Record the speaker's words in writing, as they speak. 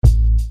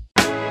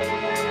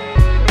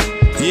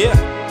Yeah.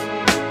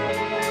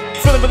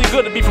 Feeling really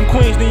good to be from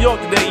Queens, New York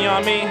today, you know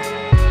what I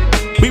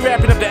mean? We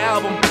wrapping up the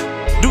album,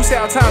 Deuce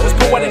Altende's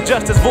Poetic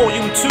Justice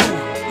Volume 2,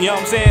 you know what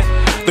I'm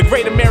saying? The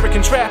Great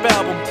American Trap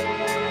Album,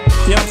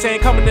 you know what I'm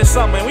saying? Coming this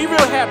summer, and we real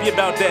happy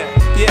about that.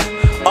 Yeah,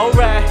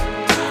 alright.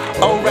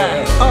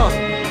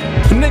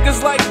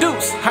 Niggas like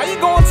Deuce, how you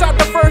gon' top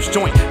the first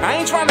joint? I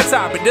ain't trying to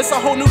top it, this a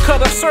whole new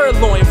cut of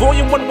sirloin.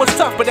 Volume 1 was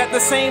tough, but at the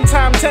same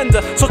time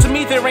tender. So to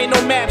me there ain't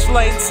no match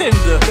like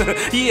Tinder.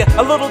 Yeah,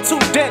 a little too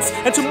dense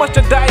and too much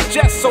to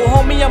digest. So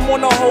homie, I'm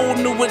on a whole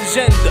new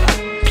agenda.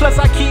 Plus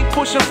I keep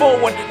pushing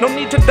forward, no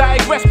need to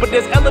digress. But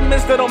there's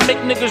elements that'll make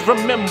niggas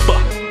remember.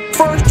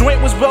 First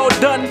joint was well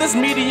done, this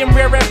medium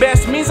rare at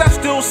best means I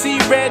still see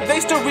red, they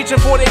still reaching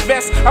for their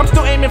vests. I'm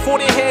still aiming for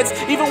their heads,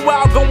 even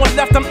while going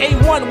left I'm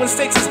A1 when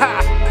stakes is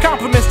high.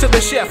 Compliments to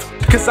the chef,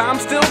 cause I'm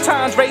still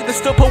Tendre, there's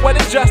still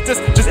poetic justice.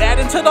 Just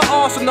adding to the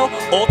arsenal,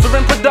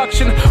 altering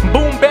production.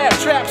 Boom bap,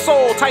 trap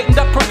soul, tightened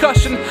up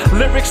percussion.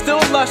 Lyrics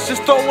still luscious,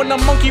 throwing a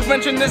monkey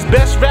wrench in this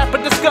best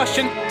rapper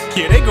discussion.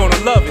 Yeah, they gonna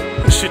love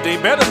it, shit they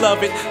better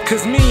love it.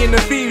 Cause me and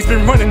the thieves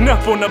been running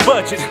up on the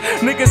budget.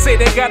 Niggas say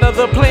they got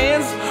other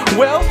plans,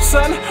 well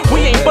son,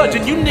 we ain't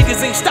budging, you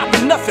niggas ain't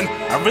stopping nothing.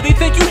 I really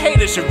think you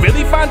haters should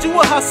really find you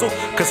a hustle.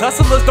 Cause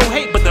hustlers don't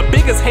hate, but the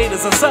biggest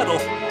haters are subtle.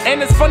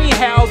 And it's funny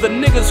how the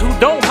niggas who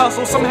don't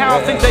hustle somehow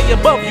think they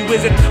above you.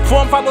 Is it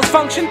form follows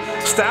function?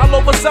 Style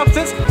over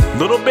substance?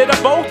 Little bit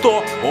of both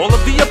or all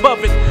of the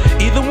above it?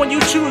 Either one you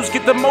choose,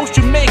 get the most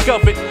you make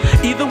of it.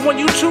 Either one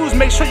you choose,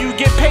 make sure you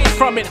get paid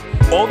from it.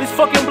 All these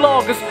fucking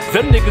bloggers,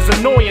 them niggas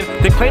annoying.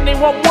 They claim they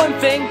want one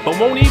thing, but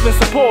won't even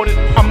support it.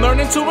 I'm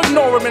learning to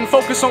ignore them and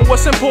focus on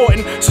what's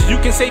important, so you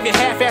can save your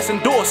half-ass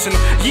endorsing.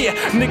 Yeah,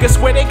 niggas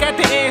swear they got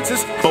the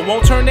answers, but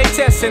won't turn their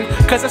tests in.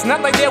 Cause it's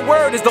not like their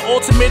word is the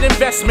ultimate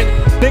investment.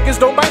 Niggas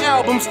don't buy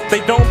albums, they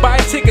don't buy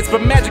tickets,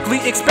 but magically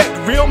expect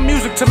real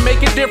music to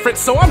make a difference.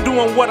 So I'm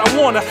doing what I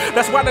wanna,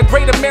 that's why the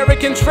Great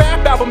American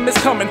Trap Album is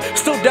coming.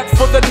 Still depth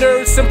for the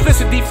nerds,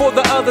 simplicity for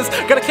the others.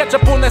 Gotta catch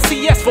up on that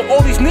CS for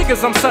all these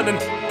niggas I'm sunning.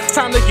 It's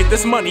time to get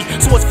this money,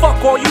 so it's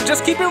fuck all you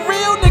just keep it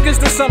real niggas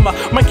this summer.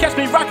 Might catch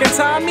me rockin'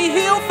 Tommy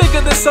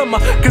Hilfiger this summer.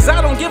 Cause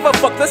I don't give a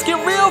fuck, let's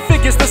get real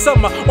figures this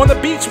summer. On the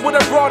beach with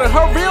a broad and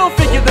her real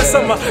figure this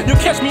summer. You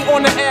catch me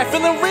on the air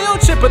feeling real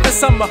chipper this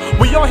summer.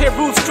 We all hear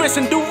Roots Chris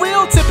and do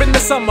real tipping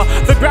this summer.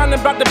 The ground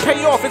about to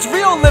pay off, it's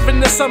real living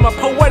this summer.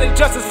 Poetic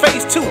Justice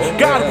Phase 2,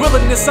 God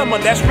willing this summer,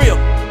 that's real.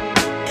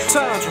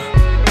 Tundra,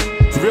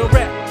 real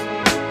rap,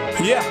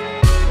 yeah.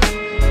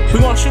 We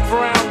gonna shoot for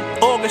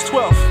around August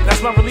 12th,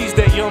 that's my release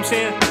date, you know what I'm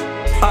saying?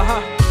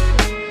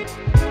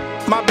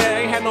 My bad,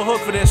 I ain't had no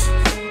hook for this.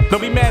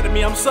 Don't be mad at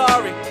me, I'm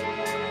sorry.